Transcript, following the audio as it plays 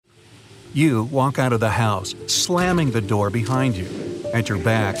You walk out of the house, slamming the door behind you. At your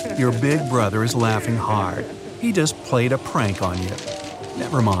back, your big brother is laughing hard. He just played a prank on you.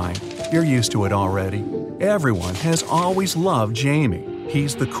 Never mind, you're used to it already. Everyone has always loved Jamie.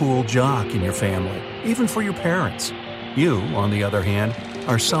 He's the cool jock in your family, even for your parents. You, on the other hand,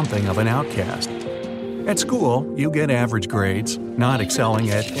 are something of an outcast. At school, you get average grades, not excelling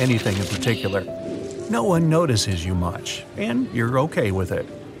at anything in particular. No one notices you much, and you're okay with it.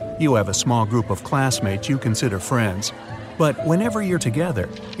 You have a small group of classmates you consider friends, but whenever you're together,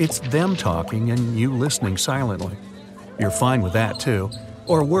 it's them talking and you listening silently. You're fine with that too,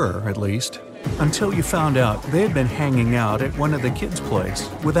 or were at least, until you found out they'd been hanging out at one of the kids' place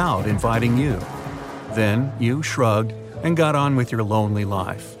without inviting you. Then you shrugged and got on with your lonely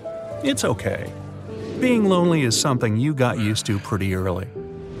life. It's okay. Being lonely is something you got used to pretty early.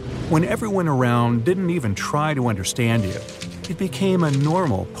 When everyone around didn't even try to understand you, it became a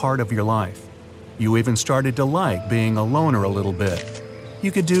normal part of your life. You even started to like being a loner a little bit.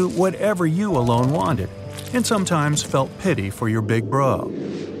 You could do whatever you alone wanted, and sometimes felt pity for your big bro.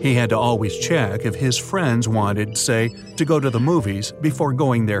 He had to always check if his friends wanted, say, to go to the movies before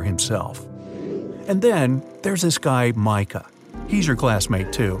going there himself. And then there's this guy Micah. He's your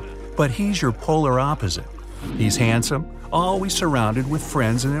classmate too, but he's your polar opposite. He's handsome, always surrounded with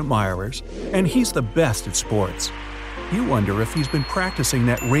friends and admirers, and he's the best at sports. You wonder if he's been practicing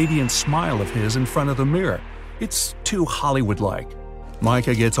that radiant smile of his in front of the mirror. It's too Hollywood-like.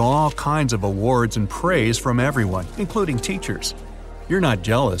 Micah gets all kinds of awards and praise from everyone, including teachers. You're not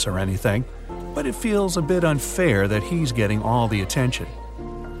jealous or anything, but it feels a bit unfair that he's getting all the attention.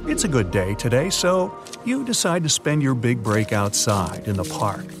 It's a good day today, so you decide to spend your big break outside in the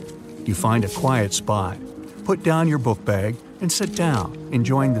park. You find a quiet spot, put down your book bag, and sit down,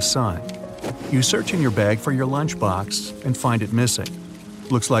 enjoying the sun. You search in your bag for your lunchbox and find it missing.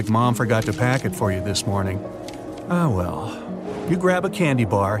 Looks like Mom forgot to pack it for you this morning. Ah well. You grab a candy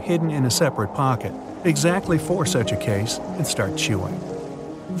bar hidden in a separate pocket, exactly for such a case, and start chewing.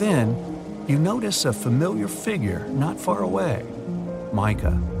 Then, you notice a familiar figure not far away.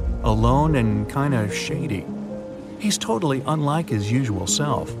 Micah, alone and kinda shady. He's totally unlike his usual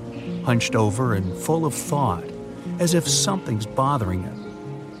self, hunched over and full of thought, as if something's bothering him.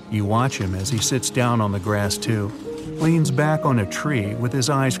 You watch him as he sits down on the grass too, leans back on a tree with his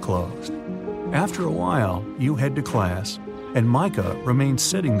eyes closed. After a while, you head to class, and Micah remains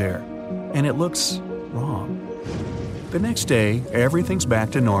sitting there, and it looks wrong. The next day, everything's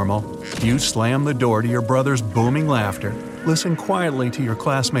back to normal. You slam the door to your brother's booming laughter, listen quietly to your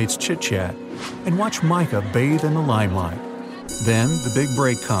classmates' chit-chat, and watch Micah bathe in the limelight. Then the big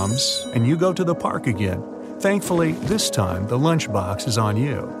break comes, and you go to the park again. Thankfully, this time the lunchbox is on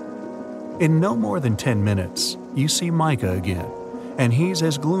you. In no more than 10 minutes, you see Micah again, and he's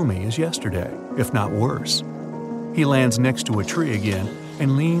as gloomy as yesterday, if not worse. He lands next to a tree again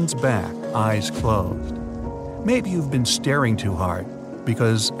and leans back, eyes closed. Maybe you've been staring too hard,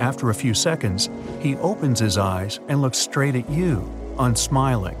 because after a few seconds, he opens his eyes and looks straight at you,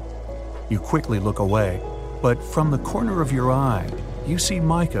 unsmiling. You quickly look away, but from the corner of your eye, you see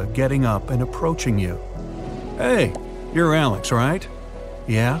Micah getting up and approaching you. "Hey, you're Alex, right?"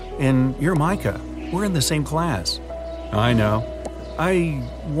 "Yeah, and you're Micah. We're in the same class." "I know. I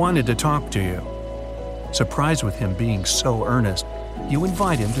wanted to talk to you." Surprised with him being so earnest, you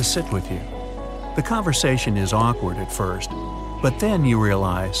invite him to sit with you. The conversation is awkward at first, but then you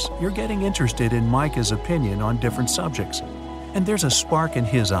realize you're getting interested in Micah's opinion on different subjects, and there's a spark in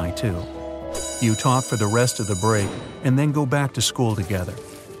his eye too. You talk for the rest of the break and then go back to school together.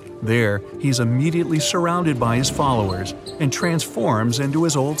 There, he's immediately surrounded by his followers and transforms into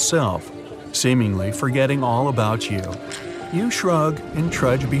his old self, seemingly forgetting all about you. You shrug and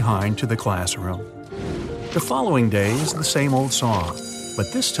trudge behind to the classroom. The following day is the same old song,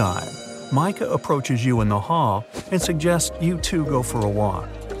 but this time, Micah approaches you in the hall and suggests you two go for a walk.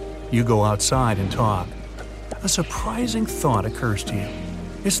 You go outside and talk. A surprising thought occurs to you.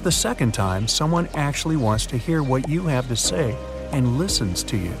 It's the second time someone actually wants to hear what you have to say and listens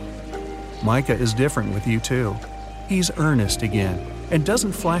to you. Micah is different with you too. He's earnest again and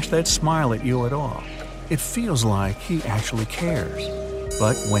doesn't flash that smile at you at all. It feels like he actually cares.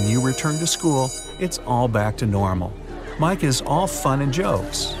 But when you return to school, it's all back to normal. Mike is all fun and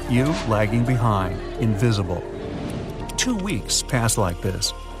jokes, you lagging behind, invisible. 2 weeks pass like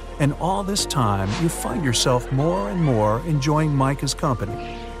this, and all this time you find yourself more and more enjoying Micah's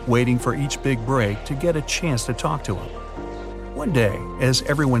company, waiting for each big break to get a chance to talk to him. One day, as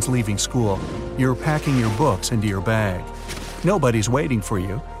everyone's leaving school, you're packing your books into your bag. Nobody's waiting for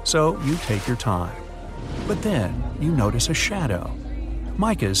you, so you take your time. But then you notice a shadow.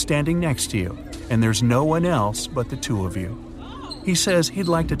 Micah is standing next to you, and there's no one else but the two of you. He says he'd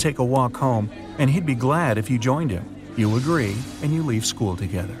like to take a walk home, and he'd be glad if you joined him. You agree, and you leave school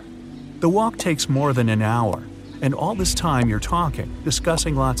together. The walk takes more than an hour, and all this time you're talking,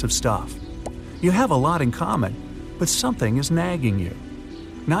 discussing lots of stuff. You have a lot in common, but something is nagging you.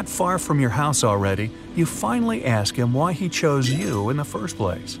 Not far from your house already, you finally ask him why he chose you in the first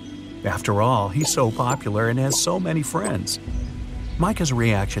place. After all, he's so popular and has so many friends. Micah's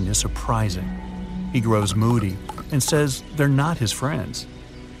reaction is surprising. He grows moody and says they're not his friends.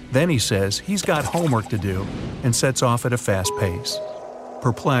 Then he says he's got homework to do and sets off at a fast pace.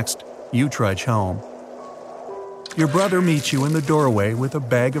 Perplexed, you trudge home. Your brother meets you in the doorway with a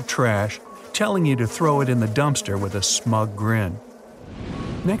bag of trash, telling you to throw it in the dumpster with a smug grin.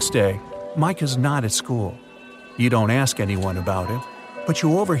 Next day, Micah's not at school. You don't ask anyone about it, but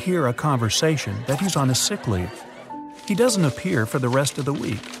you overhear a conversation that he's on a sick leave. He doesn't appear for the rest of the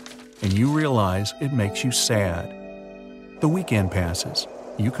week, and you realize it makes you sad. The weekend passes.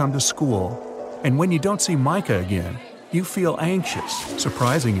 You come to school, and when you don't see Micah again, you feel anxious,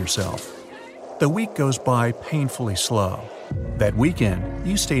 surprising yourself. The week goes by painfully slow. That weekend,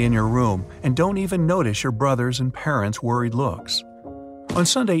 you stay in your room and don't even notice your brother's and parents' worried looks. On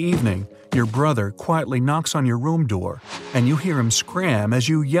Sunday evening, your brother quietly knocks on your room door, and you hear him scream as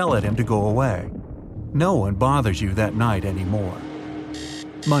you yell at him to go away. No one bothers you that night anymore.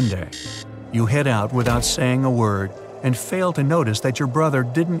 Monday, you head out without saying a word and fail to notice that your brother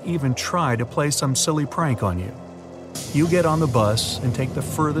didn't even try to play some silly prank on you. You get on the bus and take the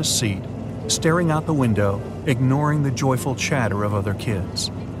furthest seat, staring out the window, ignoring the joyful chatter of other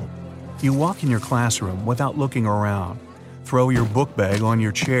kids. You walk in your classroom without looking around, throw your book bag on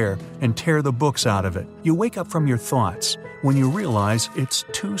your chair, and tear the books out of it. You wake up from your thoughts when you realize it's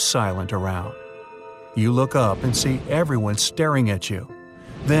too silent around. You look up and see everyone staring at you.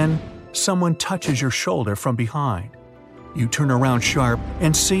 Then, someone touches your shoulder from behind. You turn around sharp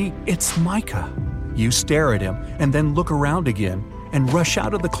and see it's Micah. You stare at him and then look around again and rush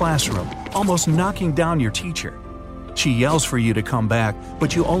out of the classroom, almost knocking down your teacher. She yells for you to come back,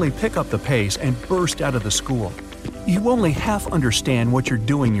 but you only pick up the pace and burst out of the school. You only half understand what you're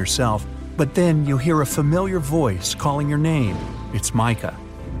doing yourself, but then you hear a familiar voice calling your name. It's Micah.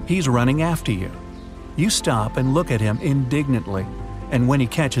 He's running after you. You stop and look at him indignantly, and when he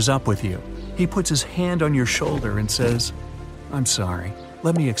catches up with you, he puts his hand on your shoulder and says, "I'm sorry,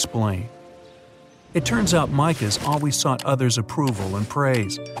 let me explain." It turns out Micah's always sought others' approval and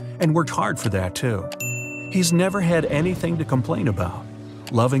praise, and worked hard for that too. He's never had anything to complain about.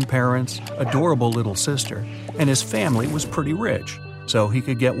 Loving parents, adorable little sister, and his family was pretty rich, so he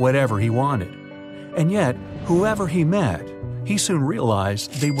could get whatever he wanted. And yet, whoever he met, he soon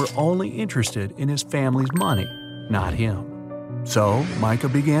realized they were only interested in his family's money, not him. So, Micah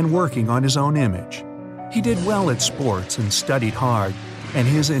began working on his own image. He did well at sports and studied hard, and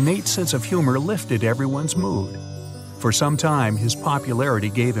his innate sense of humor lifted everyone's mood. For some time, his popularity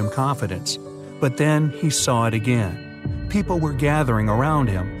gave him confidence, but then he saw it again. People were gathering around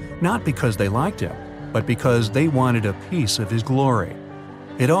him, not because they liked him, but because they wanted a piece of his glory.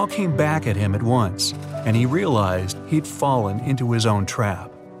 It all came back at him at once, and he realized he'd fallen into his own trap.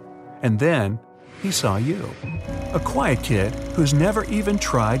 And then he saw you, a quiet kid who's never even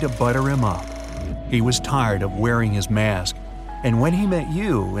tried to butter him up. He was tired of wearing his mask, and when he met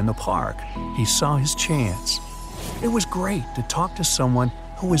you in the park, he saw his chance. It was great to talk to someone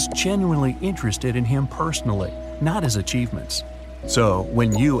who was genuinely interested in him personally, not his achievements. So,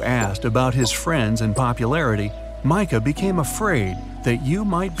 when you asked about his friends and popularity, Micah became afraid that you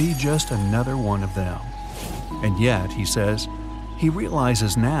might be just another one of them. And yet, he says, he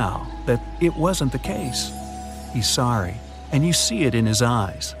realizes now that it wasn't the case. He's sorry, and you see it in his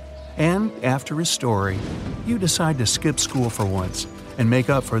eyes. And after his story, you decide to skip school for once and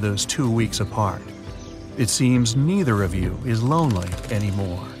make up for those 2 weeks apart. It seems neither of you is lonely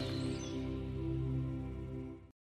anymore.